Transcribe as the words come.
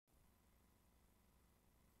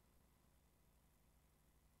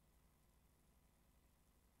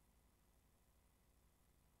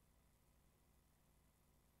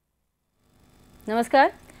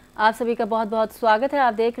नमस्कार, आप सभी का बहुत बहुत स्वागत है।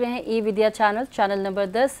 आप देख रहे हैं eVidya चैनल नंबर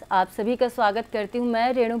 10। आप सभी का स्वागत करती हूं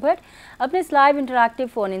मैं रेणु भट्ट अपने इस live interactive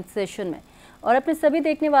phone in session में। और अपने सभी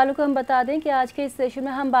देखने वालों को हम बता दें कि आज के इस सेशन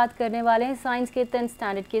में हम बात करने वाले हैं साइंस के 10th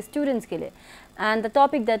स्टैंडर्ड के स्टूडेंट्स के लिए। And the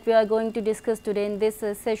topic that we are going to discuss today in this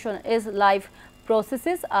session is life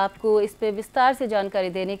processes. आपको इस पे विस्तार से जानकारी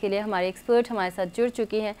देने के लिए हमारे एक्सपर्ट हमारे साथ जुड़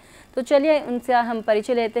चुकी हैं, तो चलिए उनसे हम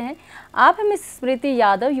परिचय लेते हैं। आप हैं miss Smriti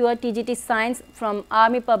Yadav, you are TGT science from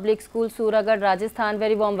army public school सूरागढ़ Rajasthan.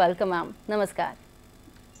 Very warm welcome ma'am, नमस्कार।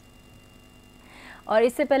 और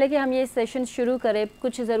इससे पहले कि हम ये सेशन शुरू करें,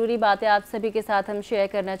 कुछ ज़रूरी बातें आप सभी के साथ हम शेयर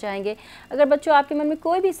करना चाहेंगे। अगर बच्चों आपके मन में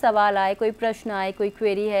कोई भी सवाल आए, कोई प्रश्न आए, कोई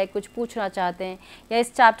क्वेरी है, कुछ पूछना चाहते हैं या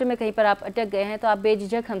इस चैप्टर में कहीं पर आप अटक गए हैं, तो आप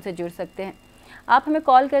बेझिझक हमसे जुड़ सकते हैं। आप हमें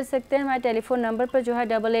कॉल कर सकते हैं हमारे टेलीफोन नंबर पर जो है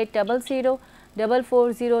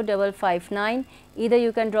 8800440559। Either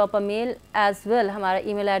you can drop a mail as well. हमारा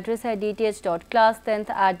ईमेल एड्रेस है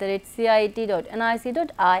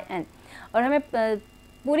dth.class10th@cit.nic.in। और हमें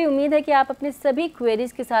पूरी उम्मीद है कि आप अपने सभी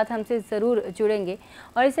क्वेरीज के साथ हमसे ज़रूर जुड़ेंगे।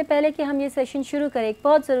 और इससे पहले कि हम ये सेशन शुरू करें, एक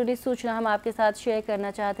बहुत ज़रूरी सूचना हम आपके साथ शेयर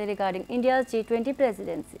करना चाहते हैं regarding India's G20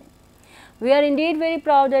 presidency. We are indeed very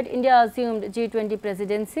proud that India assumed G20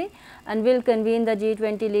 presidency and will convene the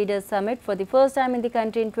G20 Leaders Summit for the first time in the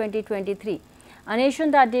country in 2023. A nation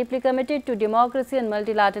that deeply committed to democracy and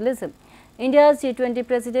multilateralism, India's G20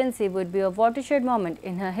 presidency would be a watershed moment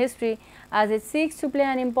in her history as it seeks to play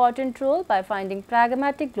an important role by finding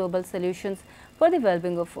pragmatic global solutions for the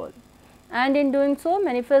well-being of all. And in doing so,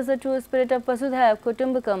 manifests the true spirit of Vasudhaiva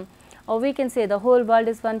Kutumbakam, or we can say the whole world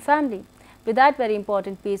is one family. With that very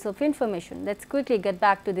important piece of information, let's quickly get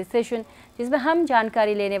back to this session, जिसमें हम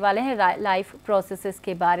जानकारी लेने वाले हैं life processes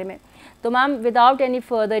के बारे में। तो ma'am, without any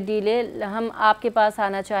further delay हम आपके पास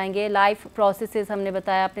आना चाहेंगे। लाइफ प्रोसेसेस हमने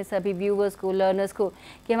बताया अपने सभी व्यूवर्स को, लर्नर्स को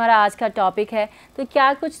कि हमारा आज का टॉपिक है, तो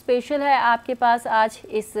क्या कुछ स्पेशल है आपके पास आज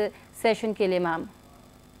इस सेशन के लिए ma'am?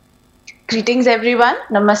 Greetings everyone,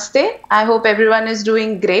 Namaste. I hope everyone is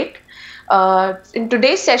doing great. In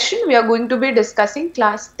today's session, we are going to be discussing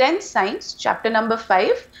class 10 science, chapter number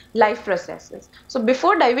 5, life processes. So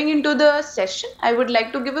before diving into the session, I would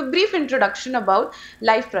like to give a brief introduction about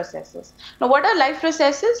life processes. Now, what are life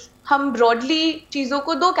processes? हम broadly चीज़ों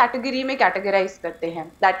को दो category में categorize करते हैं,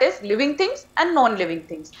 that is living things and non-living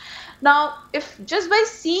things. Now, if just by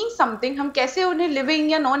seeing something, हम कैसे उन्हें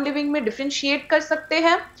living या non-living में differentiate कर सकते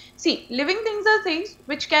हैं? See, living things are things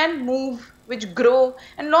which can move, which grow,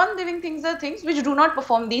 and non-living things are things which do not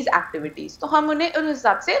perform these activities. तो हम उन्हें उस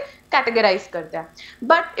हिसाब से categorize करते हैं.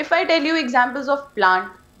 But if I tell you examples of plant,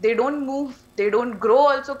 they don't move, they don't grow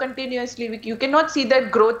also continuously. You cannot see their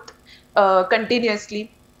growth continuously.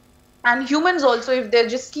 And humans also, if they're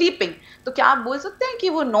just sleeping, तो क्या आप बोल सकते हैं कि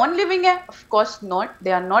वो नॉन लिविंग है? Of course not,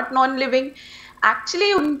 they are not non-living.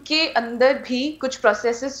 Actually उनके अंदर भी कुछ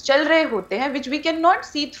processes चल रहे होते हैं which we cannot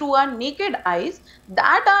see through our naked eyes,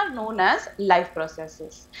 that are known as life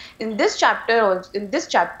processes. In this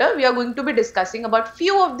chapter we are going to be discussing about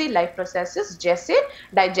few of the life processes जैसे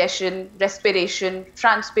digestion, respiration,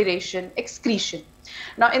 transpiration, excretion.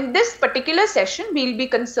 Now, in this particular session, we'll be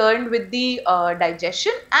concerned with the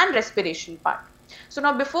digestion and respiration part. So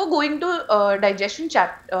now, before going to digestion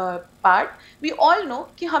part, we all know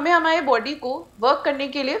कि हमें हमारे body को work करने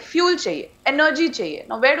के लिए fuel चाहिए, energy चाहिए.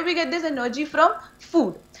 Now, where do we get this energy from?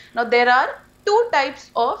 Food. Now, there are two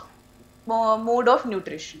types of mode of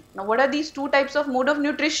nutrition. Now, what are these two types of mode of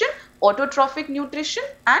nutrition? Autotrophic nutrition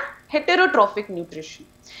and heterotrophic nutrition.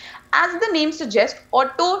 As the name suggests,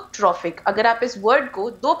 autotrophic. अगर आप इस word को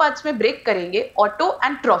दो parts में break करेंगे, auto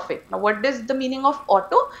and trophic. Now, what is the meaning of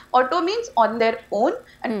auto? Auto means on their own,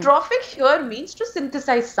 and trophic here means to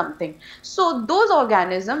synthesize something. So, those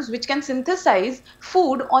organisms which can synthesize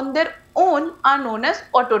food on their own are known as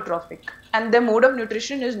autotrophic, and their mode of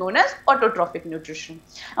nutrition is known as autotrophic nutrition.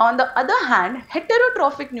 On the other hand,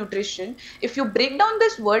 heterotrophic nutrition, if you break down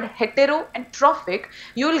this word hetero and trophic,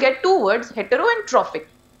 you will get two words, hetero and trophic.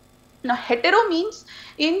 Now, hetero means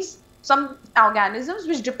in some organisms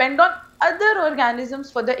which depend on other organisms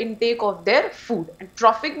for the intake of their food, and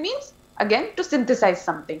trophic means again to synthesize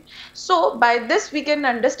something. So by this we can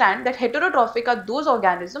understand that heterotrophic are those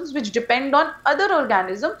organisms which depend on other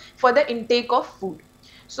organisms for the intake of food.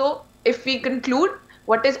 So if we conclude,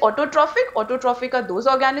 what is autotrophic? Autotrophic are those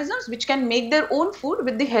organisms which can make their own food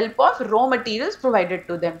with the help of raw materials provided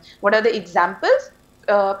to them. What are the examples?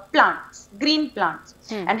 Plants, green plants.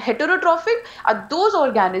 And heterotrophic are those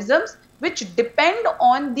organisms which depend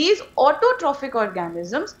on these autotrophic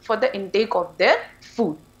organisms for the intake of their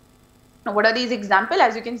food. Now, what are these examples?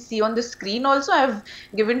 As you can see on the screen also, I have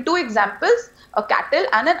given two examples, a cattle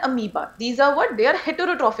and an amoeba. These are what? They are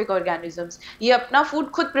heterotrophic organisms. ये अपना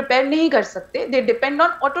food खुद prepare नहीं कर सकते. They depend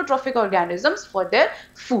on autotrophic organisms for their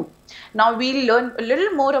food. Now we'll learn a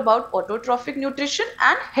little more about autotrophic nutrition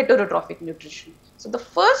and heterotrophic nutrition. So the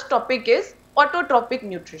first topic is autotrophic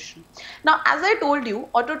nutrition. Now as I told you,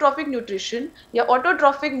 autotrophic nutrition या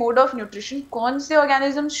autotrophic mode of nutrition कौन से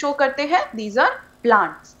organisms show करते हैं? These are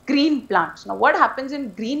plants, green plants. Now what happens in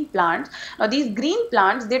green plants? Now these green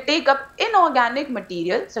plants, they take up inorganic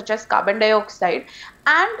material such as carbon dioxide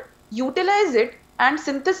and utilize it and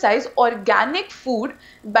synthesize organic food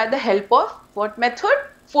by the help of what method?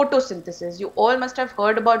 Photosynthesis. You all must have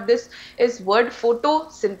heard about this is word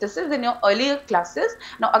photosynthesis in your earlier classes.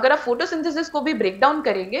 Now अगर आप photosynthesis को भी break down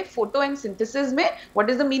करेंगे, photo and synthesis में what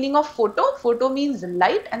is the meaning of photo? Photo means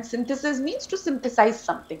light and synthesis means to synthesize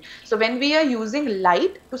something. So when we are using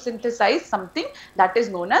light to synthesize something, that is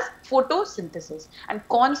known as photosynthesis. And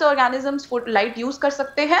कौन से organisms light use कर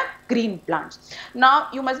सकते हैं? Green plants. Now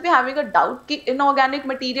you must be having a doubt कि inorganic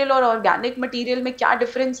material और organic material में क्या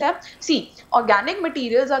difference है? See, organic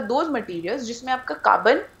material are those materials जिसमें आपका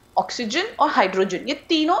कार्बन, ऑक्सीजन और हाइड्रोजन ये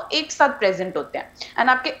तीनों एक साथ प्रेजेंट होते हैं. एंड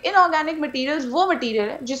आपके इनऑर्गेनिक मटेरियल्स वो मटेरियल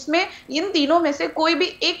है जिसमें इन तीनों में से कोई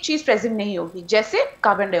भी एक चीज प्रेजेंट नहीं होगी, जैसे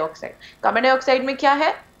कार्बन डाइऑक्साइड. कार्बन डाइऑक्साइड में क्या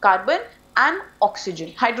है? Carbon and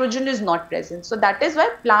oxygen. Hydrogen is not present. So that is why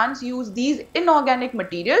plants use these inorganic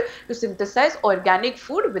material to synthesize organic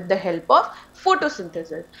food with the help of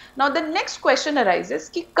photosynthesis. Now the next question arises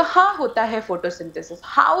कि कहाँ होता है photosynthesis?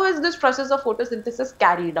 How is this process of photosynthesis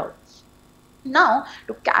carried out? Now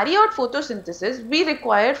to carry out photosynthesis we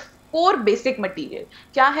require 4 basic material.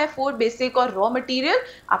 क्या है 4 basic और raw material?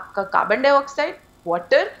 आपका carbon dioxide,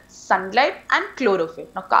 water, sunlight and chlorophyll.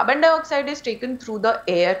 Now carbon dioxide is taken through the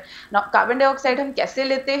air. Now carbon dioxide हम कैसे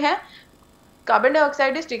लेते हैं? Carbon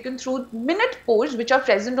dioxide is taken through minute pores which are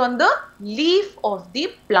present on the leaf of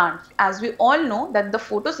the plant. As we all know that the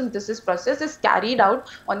photosynthesis process is carried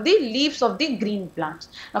out on the leaves of the green plants.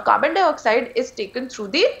 Now carbon dioxide is taken through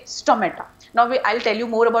the stomata. Now I'll tell you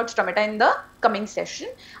more about stomata in the coming session.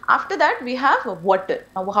 After that we have water.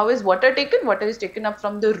 Now how is water taken? Water is taken up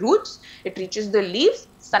from the roots. It reaches the leaves.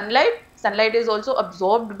 Sunlight is also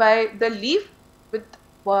absorbed by the leaf with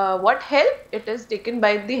what help? It is taken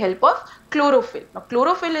by the help of chlorophyll. Now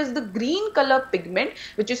chlorophyll is the green color pigment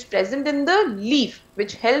which is present in the leaf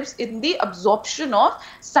which helps in the absorption of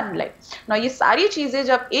sunlight. Now ये सारी चीजें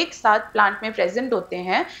जब एक साथ plant में present होते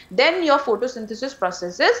हैं, then your photosynthesis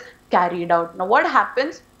process is carried out. Now what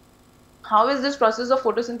happens? How is this process of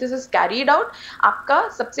photosynthesis carried out? आपका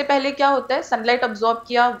सबसे पहले क्या होता है? Sunlight absorb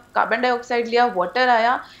किया, carbon dioxide लिया, water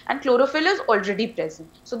आया and chlorophyll is already present.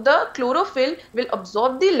 So the chlorophyll will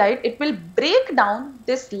absorb the light. It will break down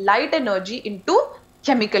this light energy into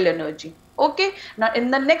chemical energy. Okay. Now in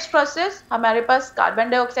the next process हमारे पास carbon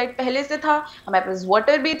dioxide पहले से था, हमारे पास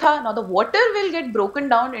water भी था. Now the water will get broken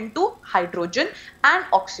down into hydrogen and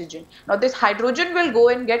oxygen. Now this hydrogen will go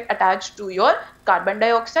and get attached to your carbon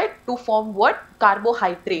dioxide to form what?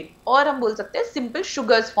 Carbohydrate. और हम बोल सकते हैं simple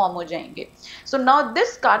sugars form हो जाएंगे. So now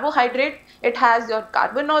this carbohydrate, it has your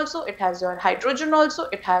carbon also, it has your hydrogen also,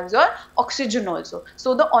 it has your oxygen also.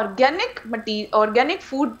 So the organic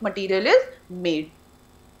food material is made.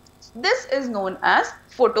 This is known as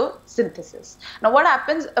photosynthesis. Now what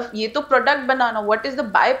happens if ये तो product banana, what is the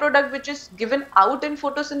byproduct which is given out in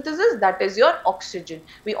photosynthesis? That is your oxygen.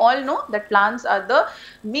 We all know that plants are the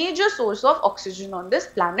major source of oxygen on this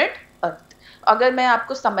planet Earth. अगर मैं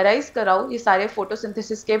आपको summarize कराऊँ ये सारे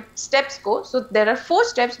photosynthesis के steps को, so there are 4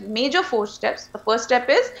 steps, major 4 steps. The first step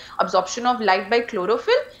is absorption of light by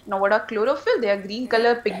chlorophyll. Now what are chlorophyll? They are green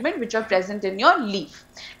color pigment which are present in your leaf.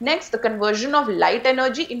 Next, the conversion of light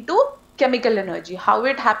energy into chemical energy. How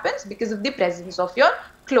it happens? Because of the presence of your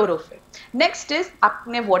chlorophyll. Next is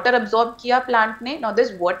आपने water absorb किया plant ने. Now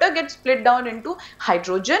this water gets split down into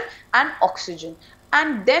hydrogen and oxygen.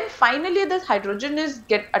 And then finally this hydrogen is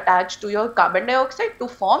get attached to your carbon dioxide to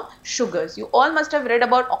form sugars. You all must have read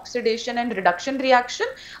about oxidation and reduction reaction.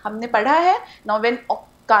 हमने पढ़ा है. Now when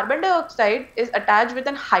carbon dioxide is attached with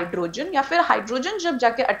an hydrogen या फिर hydrogen जब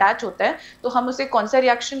जाके attach होता है तो हम उसे कौन सा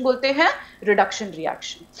reaction बोलते हैं? Reduction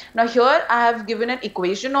reaction. Now here I have given an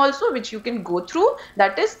equation also which you can go through.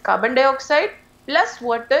 That is carbon dioxide plus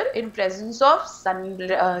water in presence of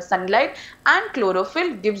sunlight and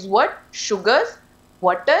chlorophyll gives what? Sugars,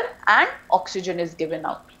 water and oxygen is given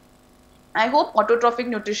out. I hope autotrophic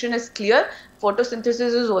nutrition is clear.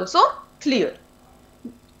 Photosynthesis is also clear.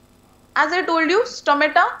 As I told you,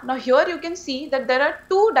 stomata. Now here you can see that there are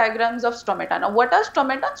two diagrams of stomata. Now what are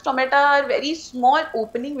stomata? Stomata are very small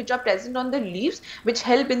opening which are present on the leaves, which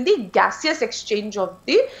help in the gaseous exchange of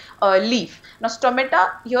the leaf. Now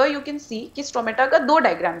stomata, here you can see कि stomata का दो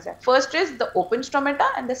diagrams है. First is the open stomata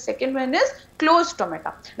and the second one is closed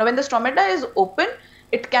stomata. Now when the stomata is open,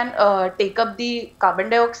 it can take up the carbon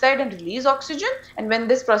dioxide and release oxygen, and when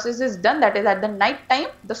this process is done, that is at the night time,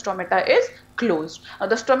 the stomata is closed. Now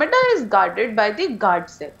the stomata is guarded by the guard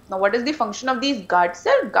cell. Now what is the function of these guard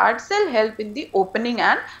cell? Guard cell help in the opening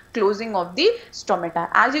and closing of the stomata.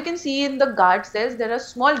 As you can see in the guard cells, there are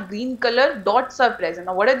small green color dots are present.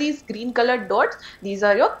 Now what are these green colored dots? These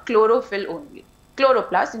are your chlorophyll only,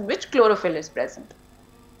 chloroplast, in which chlorophyll is present.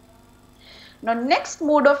 Now next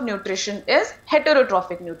mode of nutrition is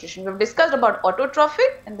heterotrophic nutrition. We have discussed about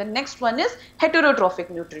autotrophic, and the next one is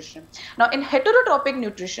heterotrophic nutrition. Now in heterotrophic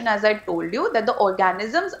nutrition, as I told you, that the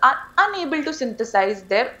organisms are unable to synthesize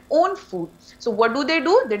their own food. So what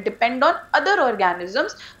do? They depend on other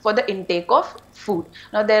organisms for the intake of food.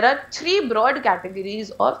 Now there are three broad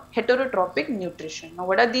categories of heterotrophic nutrition. Now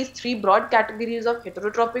what are these three broad categories of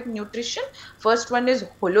heterotrophic nutrition? First one is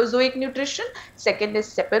holozoic nutrition, second is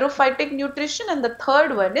saprophytic nutrition, and the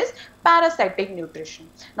third one is parasitic nutrition.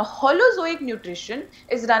 Now holozoic nutrition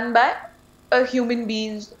is run by human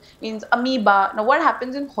beings, means amoeba. Now what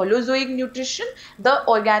happens in holozoic nutrition? The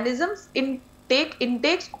organisms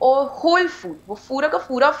intakes or whole food, वो पूरा का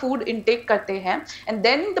पूरा food intake करते हैं, and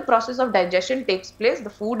then the process of digestion takes place. The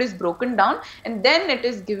food is broken down and then it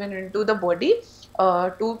is given into the body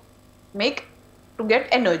to get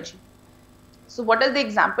energy. So what is the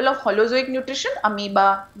example of holozoic nutrition?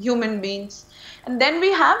 Amoeba, human beings. And then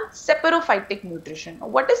we have saprophytic nutrition.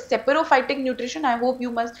 What is saprophytic nutrition? I hope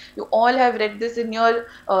you all have read this in your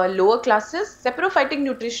lower classes. Saprophytic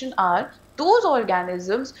nutrition are those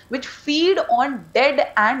organisms which feed on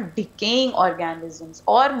dead and decaying organisms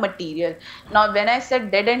or material. Now when I said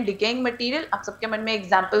dead and decaying material, आप सबके मन में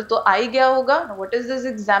example तो आ ही गया होगा. Now what is this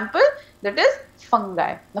example? That is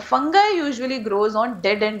fungi. Now fungi usually grows on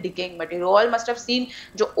dead and decaying material. You all must have seen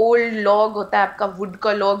जो old log होता है आपका, wood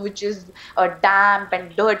का log which is damp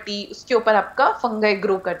and dirty, उसके ऊपर आपका fungi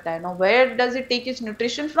grow करता है. Now where does it take its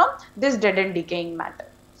nutrition from? This dead and decaying matter.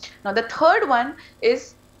 Now the third one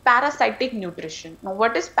is parasitic nutrition. Now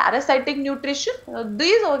what is parasitic nutrition?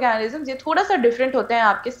 These organisms ये थोड़ा सा different होते हैं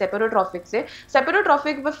आपके saprophytic से.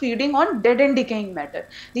 Saprophytic were feeding on dead and decaying matter.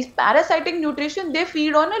 These parasitic nutrition, they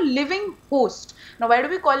feed on a living host. Now why do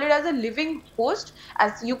we call it as a living host?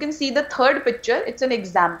 As you can see the third picture, it's an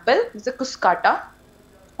example. It's a cuscata.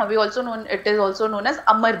 It is also known as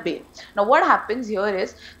अमरबेल. Now what happens here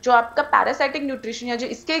is जो आपका parasitic nutrition या जो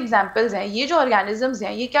इसके examples हैं, ये जो organisms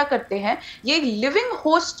हैं, ये क्या करते हैं? ये living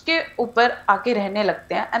host के ऊपर आके रहने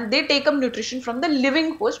लगते हैं, and they take up nutrition from the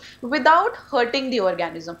living host without hurting the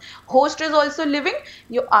organism. Host is also living.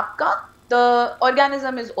 ये आपका the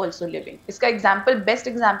organism is also living. इसका example, best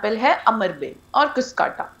example है अमरबेल और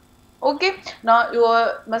cuscata. Okay. Now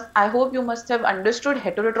I hope you must have understood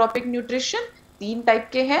heterotrophic nutrition. तीन type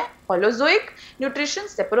के हैं, holozoic nutrition,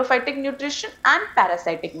 saprophytic nutrition and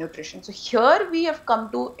parasitic nutrition. So here we have come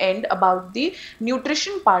to end about the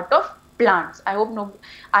nutrition part of plants. I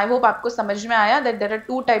hope आपको समझ में आया that there are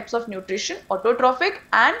two types of nutrition, autotrophic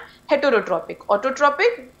and heterotrophic.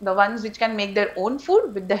 Autotrophic, the ones which can make their own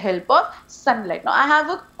food with the help of sunlight. Now I have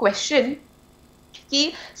a question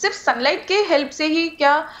कि सिर्फ sunlight के help से ही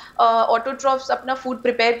क्या autotrophs अपना food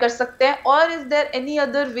prepare कर सकते हैं, और is there any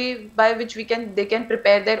other way by which they can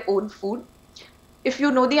prepare their own food? If you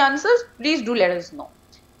know the answers, please do let us know.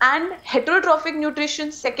 And heterotrophic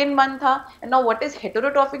nutrition, second one था. And now what is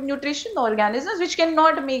heterotrophic nutrition? The organisms which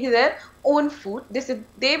cannot make their own food,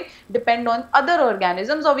 they depend on other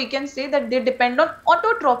organisms, or we can say that they depend on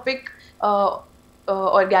autotrophic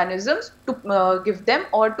organisms to give them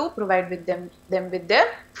or to provide with them with their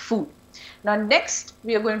food. Now next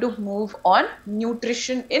we are going to move on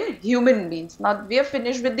nutrition in human beings. Now we are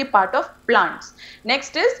finished with the part of plants.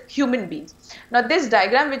 Next is human beings. Now this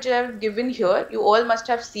diagram which I have given here, you all must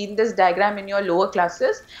have seen this diagram in your lower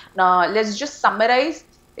classes. Now let's just summarize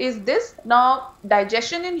is this. Now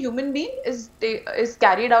digestion in human being is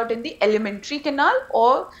carried out in the alimentary canal,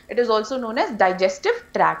 or it is also known as digestive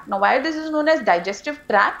tract. Now why this is known as digestive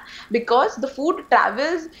tract? Because the food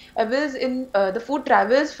travels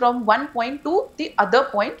from one point to the other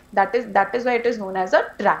point. That is why it is known as a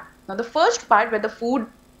tract. Now the first part where the food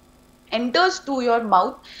enters to your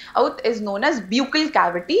mouth is known as buccal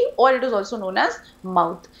cavity, or it is also known as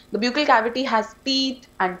mouth. The buccal cavity has teeth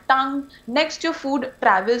and tongue. Next your food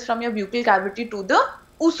travels from your buccal cavity to the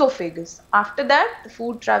esophagus. After that, the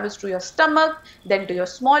food travels to your stomach, then to your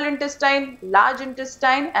small intestine, large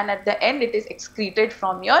intestine, and at the end it is excreted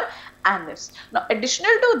from your anus. Now,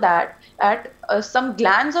 additional to that, some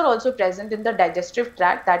glands are also present in the digestive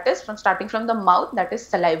tract, that is starting from the mouth, that is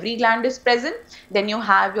salivary gland is present. Then you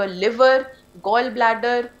have your liver,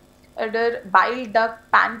 gallbladder, bile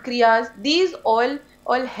duct, pancreas. These all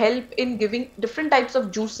help in giving different types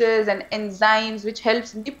of juices and enzymes which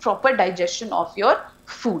helps in the proper digestion of your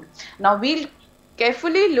food. Now we'll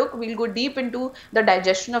carefully look, we'll go deep into the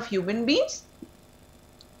digestion of human beings.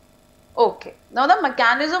 Okay, now the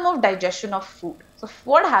mechanism of digestion of food. So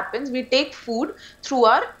what happens, we take food through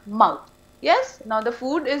our mouth. Yes, now the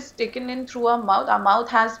food is taken in through our mouth. Our mouth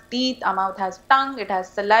has teeth, our mouth has tongue, it has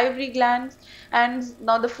salivary glands, and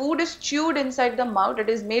now the food is chewed inside the mouth. It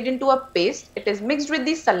is made into a paste, it is mixed with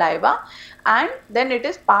the saliva, and then it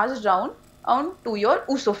is passed down to your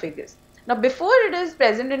esophagus. Now before it is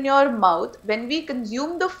present in your mouth, when we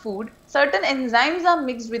consume the food, certain enzymes are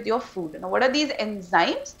mixed with your food. Now what are these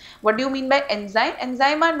enzymes? What do you mean by enzyme?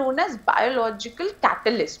 Enzymes are known as biological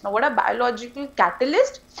catalysts. Now what are biological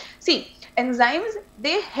catalysts? See, enzymes,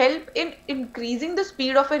 they help in increasing the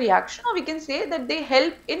speed of a reaction, or we can say that they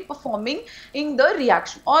help in performing in the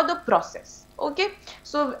reaction or the process. Okay,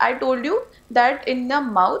 so I told you that in the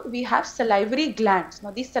mouth we have salivary glands.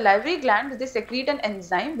 Now these salivary glands, they secrete an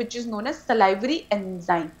enzyme which is known as salivary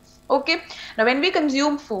enzyme. Okay, now when we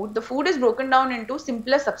consume food, the food is broken down into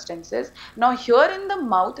simpler substances. Now here in the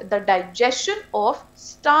mouth, the digestion of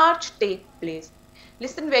starch takes place.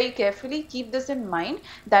 Listen very carefully, keep this in mind,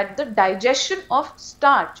 that the digestion of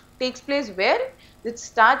starch takes place where? It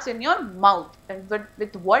starts in your mouth, and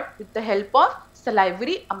with what? With the help of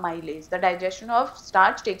salivary amylase. The digestion of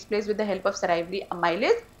starch takes place with the help of salivary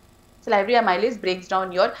amylase. Salivary amylase breaks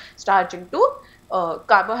down your starch into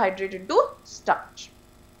carbohydrate into starch.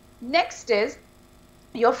 Next is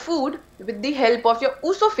your food, with the help of your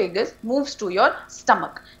esophagus, moves to your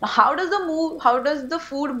stomach. Now how does the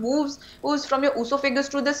food moves from your esophagus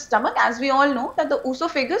to the stomach? As we all know that the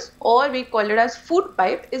esophagus, or we call it as food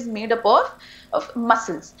pipe, is made up of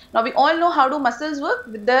muscles. Now we all know how do muscles work,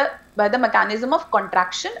 by the mechanism of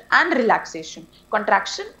contraction and relaxation.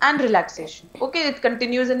 Contraction and relaxation. Okay, it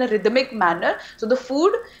continues in a rhythmic manner. So the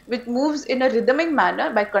food which moves in a rhythmic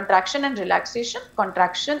manner by contraction and relaxation,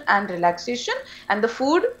 and the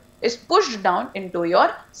food is pushed down into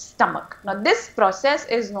your stomach. Now this process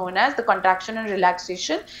is known as the contraction and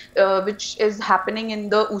relaxation, which is happening in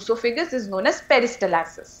the esophagus, is known as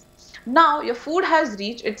peristalsis. Now your food has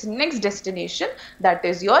reached its next destination, that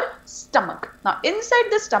is your stomach. Now inside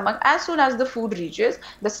the stomach, as soon as the food reaches,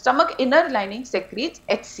 the stomach inner lining secretes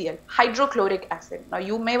HCl, hydrochloric acid. Now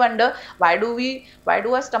you may wonder, why do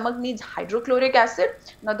our stomach needs hydrochloric acid?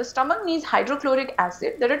 Now the stomach needs hydrochloric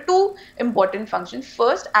acid. There are two important functions.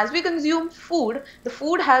 First, as we consume food, the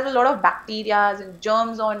food has a lot of bacteria and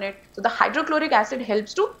germs on it. So the hydrochloric acid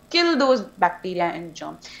helps to kill those bacteria and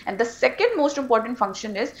germs. And the second most important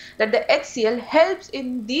function is that the HCl helps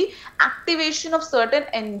in the activation of certain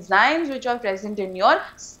enzymes which are present in your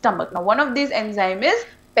stomach. Now one of these enzymes is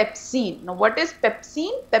pepsin. Now what is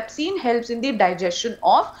pepsin? Pepsin helps in the digestion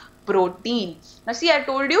of protein. Now see, I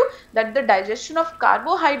told you that the digestion of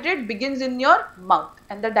carbohydrate begins in your mouth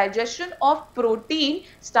and the digestion of protein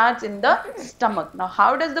starts in the stomach. Now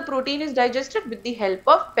how does the protein is digested? With the help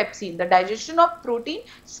of pepsin. The digestion of protein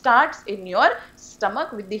starts in your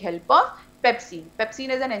stomach with the help of pepsin. Pepsin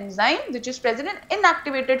is an enzyme which is present in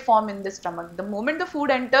inactivated form in the stomach. The moment the food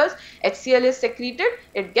enters, HCl is secreted,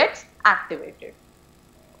 it gets activated.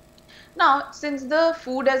 Now, since the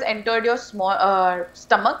food has entered your small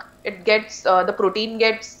stomach, it gets the protein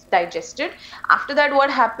gets digested. After that,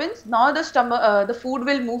 what happens? Now the food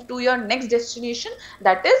will move to your next destination,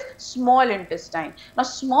 that is small intestine. Now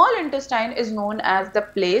small intestine is known as the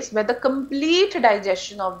place where the complete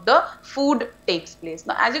digestion of the food takes place.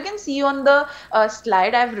 Now as you can see on the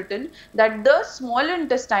slide, I have written that the small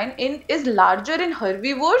intestine is larger in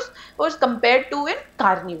herbivores as compared to in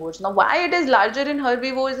carnivores. Now why it is larger in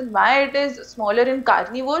herbivores and why it is smaller in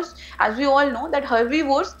carnivores? As we all know that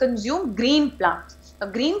herbivores consume green plants. Now,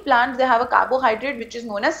 green plants, they have a carbohydrate which is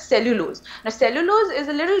known as cellulose. Now cellulose is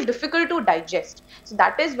a little difficult to digest. So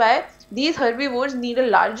that is why these herbivores need a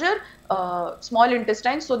larger small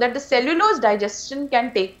intestine so that the cellulose digestion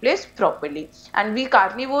can take place properly. And we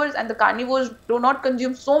carnivores and the carnivores do not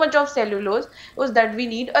consume so much of cellulose, so that we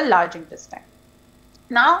need a large intestine.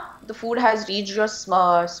 Now the food has reached your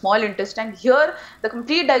small intestine. Here, the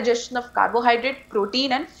complete digestion of carbohydrate,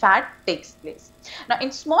 protein, and fat takes place. Now,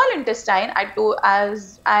 in small intestine,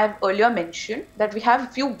 as I have earlier mentioned, that we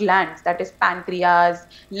have few glands, that is pancreas,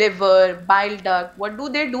 liver, bile duct. What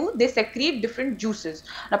do? They secrete different juices.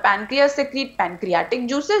 Now, pancreas secrete pancreatic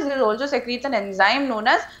juices. It also secretes an enzyme known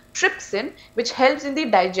as trypsin, which helps in the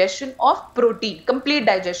digestion of protein, complete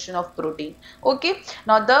digestion of protein. Okay.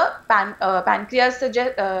 Now, the pancreas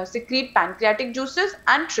secrete pancreatic juices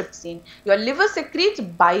and trypsin. Your liver secretes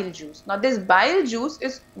bile juice. Now, this bile juice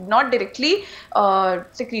is not directly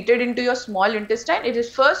secreted into your small intestine. It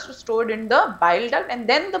is first stored in the bile duct, and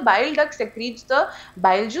then the bile duct secretes the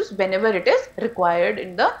bile juice whenever it is required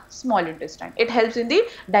in the small intestine. It helps in the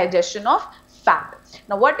digestion of fat.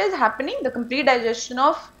 Now, what is happening? The complete digestion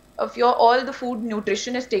of your all the food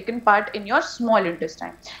nutrition is taken part in your small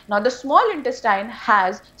intestine. Now, the small intestine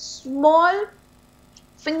has small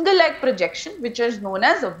finger-like projection, which is known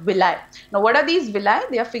as villi. Now, what are these villi?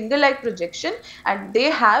 They are finger-like projection, and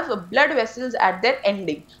they have blood vessels at their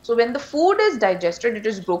ending. So, when the food is digested, it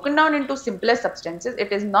is broken down into simpler substances.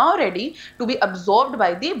 It is now ready to be absorbed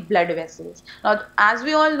by the blood vessels. Now, as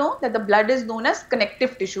we all know that the blood is known as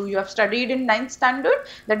connective tissue. You have studied in 9th standard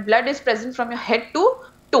that blood is present from your head to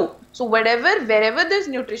toe. So, wherever this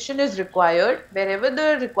nutrition is required, wherever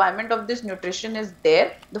the requirement of this nutrition is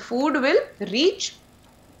there, the food will reach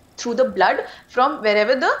through the blood from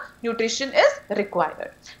wherever the nutrition is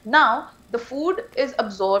required. Now, the food is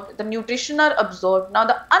absorbed, the nutrition are absorbed. Now,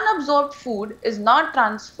 the unabsorbed food is not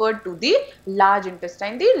transferred to the large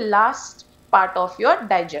intestine, the last part of your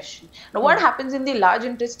digestion. Now, what happens in the large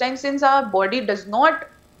intestine? Since our body does not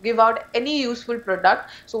give out any useful product,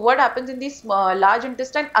 so what happens in this large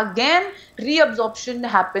intestine? Again, reabsorption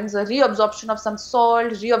happens, a reabsorption of some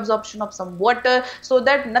salt, reabsorption of some water, so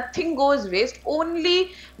that nothing goes waste.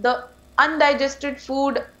 Only the undigested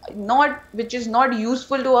food which is not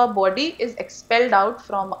useful to our body is expelled out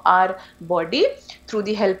from our body through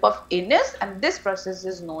the help of anus, and this process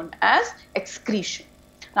is known as excretion.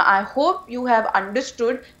 Now, I hope you have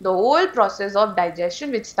understood the whole process of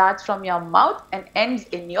digestion, which starts from your mouth and ends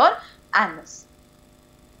in your anus.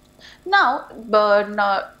 Now,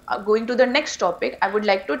 going to the next topic, I would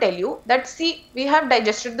like to tell you that, see, we have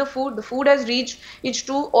digested the food has reached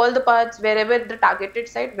to all the parts, wherever the targeted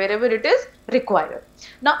site, wherever it is required.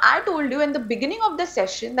 Now, I told you in the beginning of the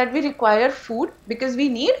session that we require food because we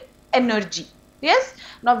need energy. Yes.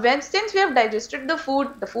 Now, since we have digested the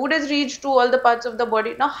food has reached to all the parts of the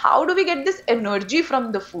body. Now, how do we get this energy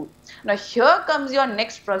from the food? Now, here comes your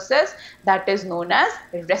next process, that is known as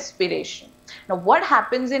respiration. Now, what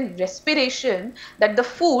happens in respiration? That the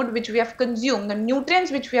food which we have consumed, the nutrients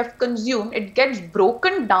which we have consumed, it gets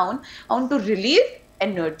broken down to release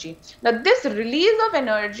energy. Now, this release of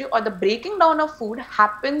energy or the breaking down of food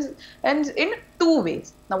happens in two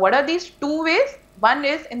ways. Now, what are these two ways? One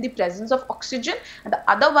is in the presence of oxygen and the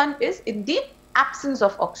other one is in the absence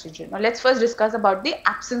of oxygen. Now, let's first discuss about the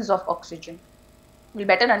absence of oxygen. We'll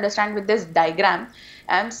better understand with this diagram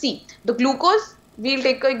and see the glucose. We'll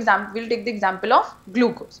take the example of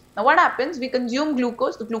glucose. Now, what happens? We consume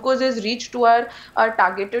glucose. The glucose is reached to our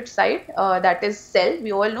targeted site, that is cell.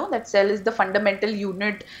 We all know that cell is the fundamental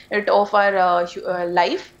unit of our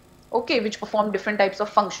life. Okay, which perform different types of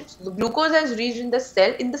functions. The glucose has reached in the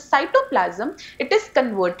cell. In the cytoplasm, it is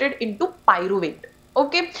converted into pyruvate.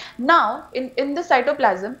 Okay, now in the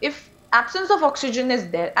cytoplasm, if absence of oxygen is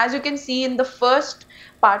there, as you can see in the first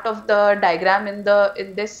part of the diagram, in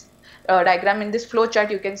this flow chart,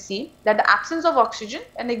 you can see that the absence of oxygen,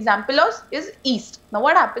 an example is yeast. Now,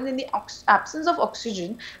 what happens in the absence of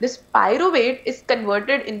oxygen? This pyruvate is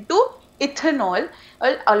converted into ethanol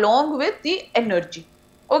along with the energy.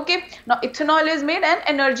 Okay, now ethanol is made and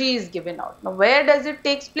energy is given out. Now, where does it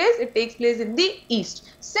take place? It takes place in the yeast.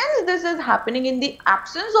 Since this is happening in the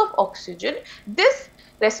absence of oxygen, this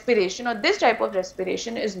respiration or this type of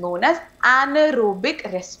respiration is known as anaerobic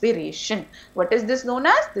respiration. What is this known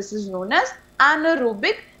as? This is known as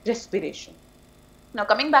anaerobic respiration. Now,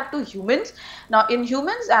 coming back to humans. Now, in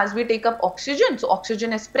humans, as we take up oxygen, so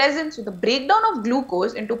oxygen is present. So, the breakdown of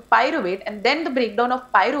glucose into pyruvate and then the breakdown of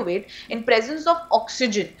pyruvate in presence of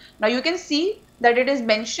oxygen. Now, you can see that it is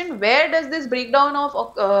mentioned where does this breakdown of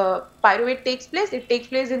pyruvate takes place. It takes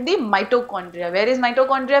place in the mitochondria. Where is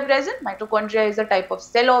mitochondria present? Mitochondria is a type of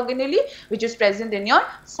cell organelle which is present in your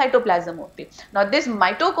cytoplasm only. Now, this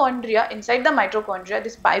mitochondria, inside the mitochondria,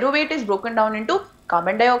 this pyruvate is broken down into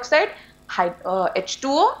carbon dioxide,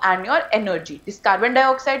 H2O and your energy. This carbon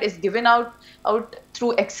dioxide is given out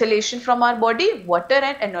through exhalation from our body. Water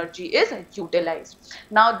and energy is utilized.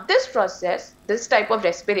 Now this process, this type of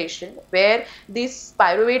respiration where this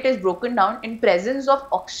pyruvate is broken down in presence of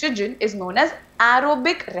oxygen is known as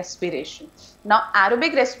aerobic respiration. Now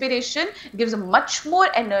aerobic respiration gives much more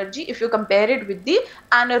energy if you compare it with the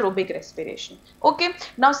anaerobic respiration. Okay,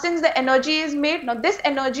 now since the energy is made, now this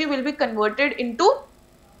energy will be converted into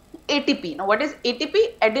ATP. Now what is ATP?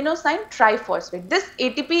 Adenosine triphosphate. This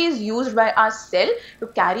ATP is used by our cell to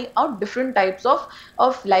carry out different types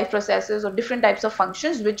of life processes or different types of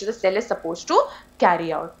functions which the cell is supposed to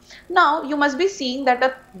carry out. Now you must be seeing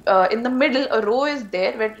that in the middle a row is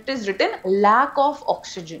there where it is written lack of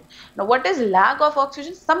oxygen. Now what is lack of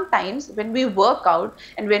oxygen? Sometimes when we work out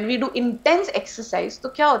and when we do intense exercise, तो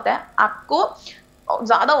क्या होता है, आपको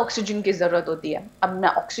ज्यादा oxygen की जरूरत होती है. अब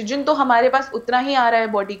ऑक्सीजन तो हमारे पास उतना ही आ रहा है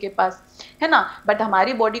बॉडी के पास, है ना, बट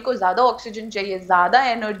हमारी बॉडी को ज्यादा ऑक्सीजन चाहिए, ज्यादा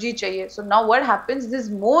एनर्जी चाहिए. So now what happens, this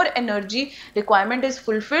more energy requirement is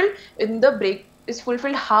fulfilled in the break is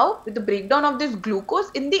fulfilled how? With the breakdown of this glucose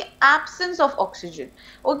in the absence of oxygen.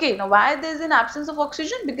 Okay, now why there is an absence of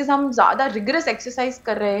oxygen? Because हम ज़्यादा rigorous exercise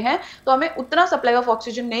कर रहे हैं तो हमें उतना supply of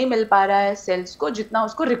oxygen नहीं मिल पा रहा है cells को जितना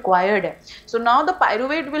उसको required है. So now the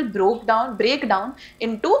pyruvate will break down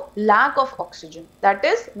into lack of oxygen. That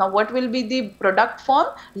is, now what will be the product form?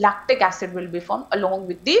 Lactic acid will be formed along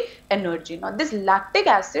with the energy. Now this lactic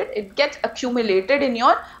acid, it gets accumulated in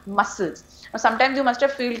your muscles. Sometimes you must have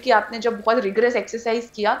feel कि आपने जब बहुत rigorous exercise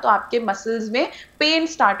किया तो आपके muscles में pain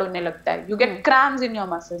start होने लगता है. You get cramps in your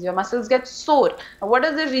muscles gate सोर. What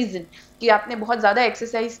is the reason? कि आपने बहुत ज्यादा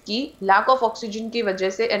एक्सरसाइज की, लैक ऑफ ऑक्सीजन की वजह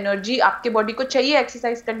से एनर्जी आपके बॉडी को चाहिए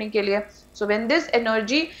एक्सरसाइज करने के लिए. So when this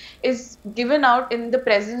energy is given out in the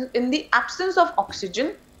presence, in the absence of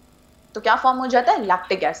oxygen, तो क्या फॉर्म हो जाता है?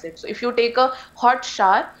 Lactic acid. So if you take a hot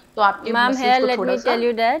shower तो आपके ma'am here let me tell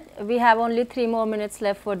you that we have only 3 more minutes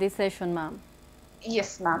left for this session, ma'am. Yes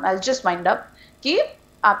ma'am, I'll just wind up कि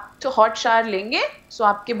आप तो hot shower लेंगे सो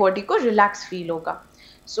आपके body को relax feel होगा.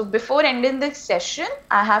 So before ending this session,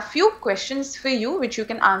 I have few questions for you which you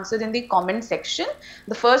can answer in the comment section.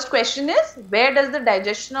 The first question is, where does the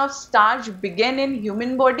digestion of starch begin in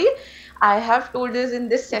human body? I have told this in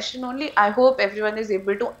this session only. I hope everyone is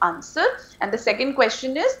able to answer. And the second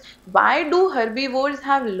question is, why do herbivores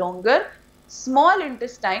have longer small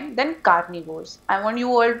intestine than carnivores? I want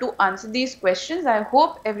you all to answer these questions. I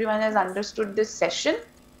hope everyone has understood this session.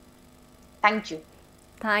 Thank you.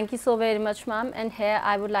 Thank you so very much, ma'am. And here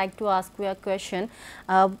I would like to ask you a question.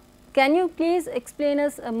 Can you please explain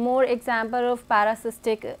us a more example of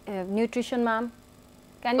parasitic nutrition, ma'am?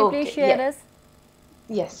 Can you please share us?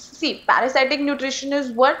 Yes. See, parasitic nutrition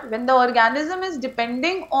is what? When the organism is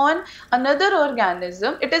depending on another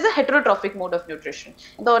organism, it is a heterotrophic mode of nutrition.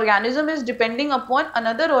 The organism is depending upon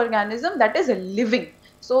another organism that is living.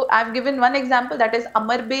 So I've given one example, that is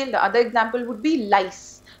amarbale. The other example would be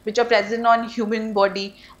lice, which are present on human body,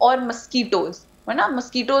 or mosquitoes.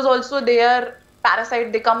 Mosquitoes also, they are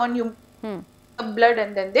parasite. They come on human blood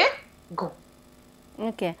and then they go.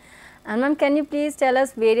 Okay. And ma'am, can you please tell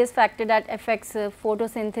us various factors that affects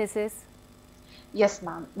photosynthesis? Yes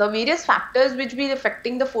ma'am. The various factors which be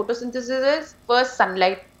affecting the photosynthesis is, first,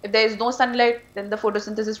 sunlight. If there is no sunlight, then the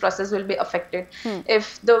photosynthesis process will be affected.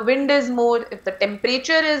 If the wind is more, if the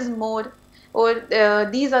temperature is more, or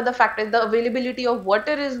these are the factors, the availability of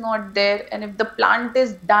water is not there, and if the plant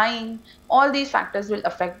is dying, all these factors will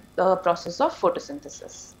affect the process of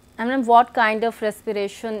photosynthesis. And then what kind of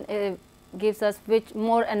respiration gives us which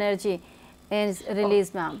more energy is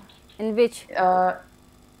released, ma'am? In which?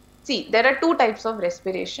 See, there are two types of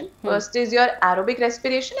respiration. First is your aerobic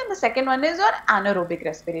respiration and the second one is your anaerobic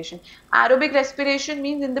respiration. Aerobic respiration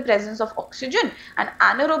means in the presence of oxygen, and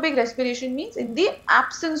anaerobic respiration means in the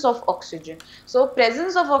absence of oxygen. So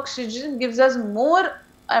presence of oxygen gives us more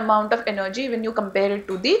amount of energy when you compare it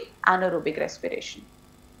to the anaerobic respiration.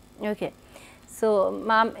 Okay. So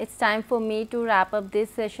ma'am, it's time for me to wrap up this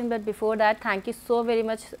session, but before that, thank you so very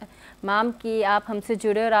much ma'am कि आप हमसे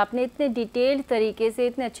जुड़े और आपने इतने detailed तरीके से,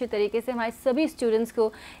 इतने अच्छे तरीके से हमारे सभी स्टूडेंट्स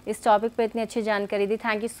को इस टॉपिक पर इतनी अच्छी जानकारी दी.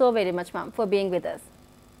 Thank you so very much ma'am for being with us.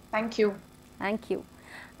 Thank you. Thank you.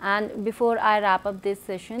 And before I wrap up this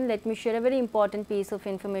session, let me share a very important piece of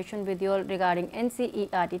information with you all regarding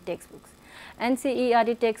NCERT textbooks.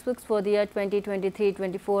 NCERT textbooks for the year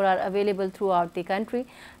 2023-24 are available throughout the country,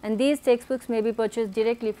 and these textbooks may be purchased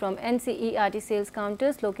directly from NCERT sales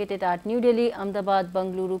counters located at New Delhi, Ahmedabad,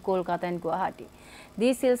 Bengaluru, Kolkata and Guwahati.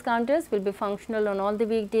 These sales counters will be functional on all the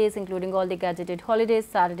weekdays, including all the gadgeted holidays,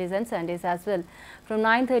 Saturdays and Sundays as well, from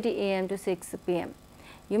 9:30 AM to 6 PM.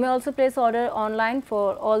 You may also place order online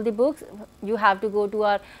for all the books. You have to go to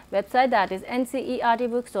our website, that is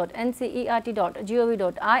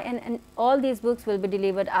ncertbooks.ncert.gov.in, and all these books will be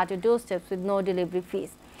delivered at your doorsteps with no delivery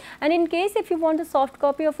fees. And in case if you want a soft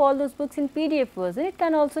copy of all those books in PDF version, it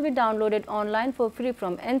can also be downloaded online for free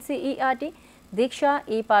from NCERT, Diksha,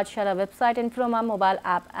 ePathshala website and from our mobile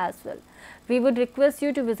app as well. We would request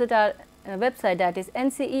you to visit our website, that is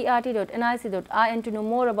ncert.nic.in, to know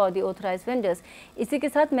more about the authorized vendors. इसी के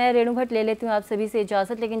साथ मैं रेणु भट्ट ले लेती हूँ आप सभी से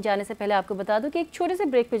इजाज़त, लेकिन जाने से पहले आपको बता दूं कि एक छोटे से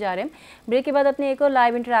ब्रेक पे जा रहे हैं। ब्रेक के बाद अपने एक और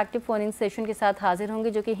live interactive phone in session के साथ हाजिर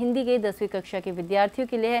होंगे, जो कि हिंदी के 10वीं कक्षा के विद्यार्थियों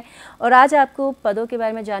के लिए है। और आज आपको पदों के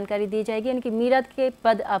बारे में जानकारी दी जाएगी, यानी कि मीरत के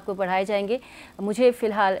पद आपको पढ़ाए जाएंगे। मुझे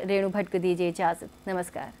फिलहाल रेणु भट्ट को दीजिए इजाज़त।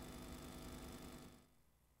 नमस्कार।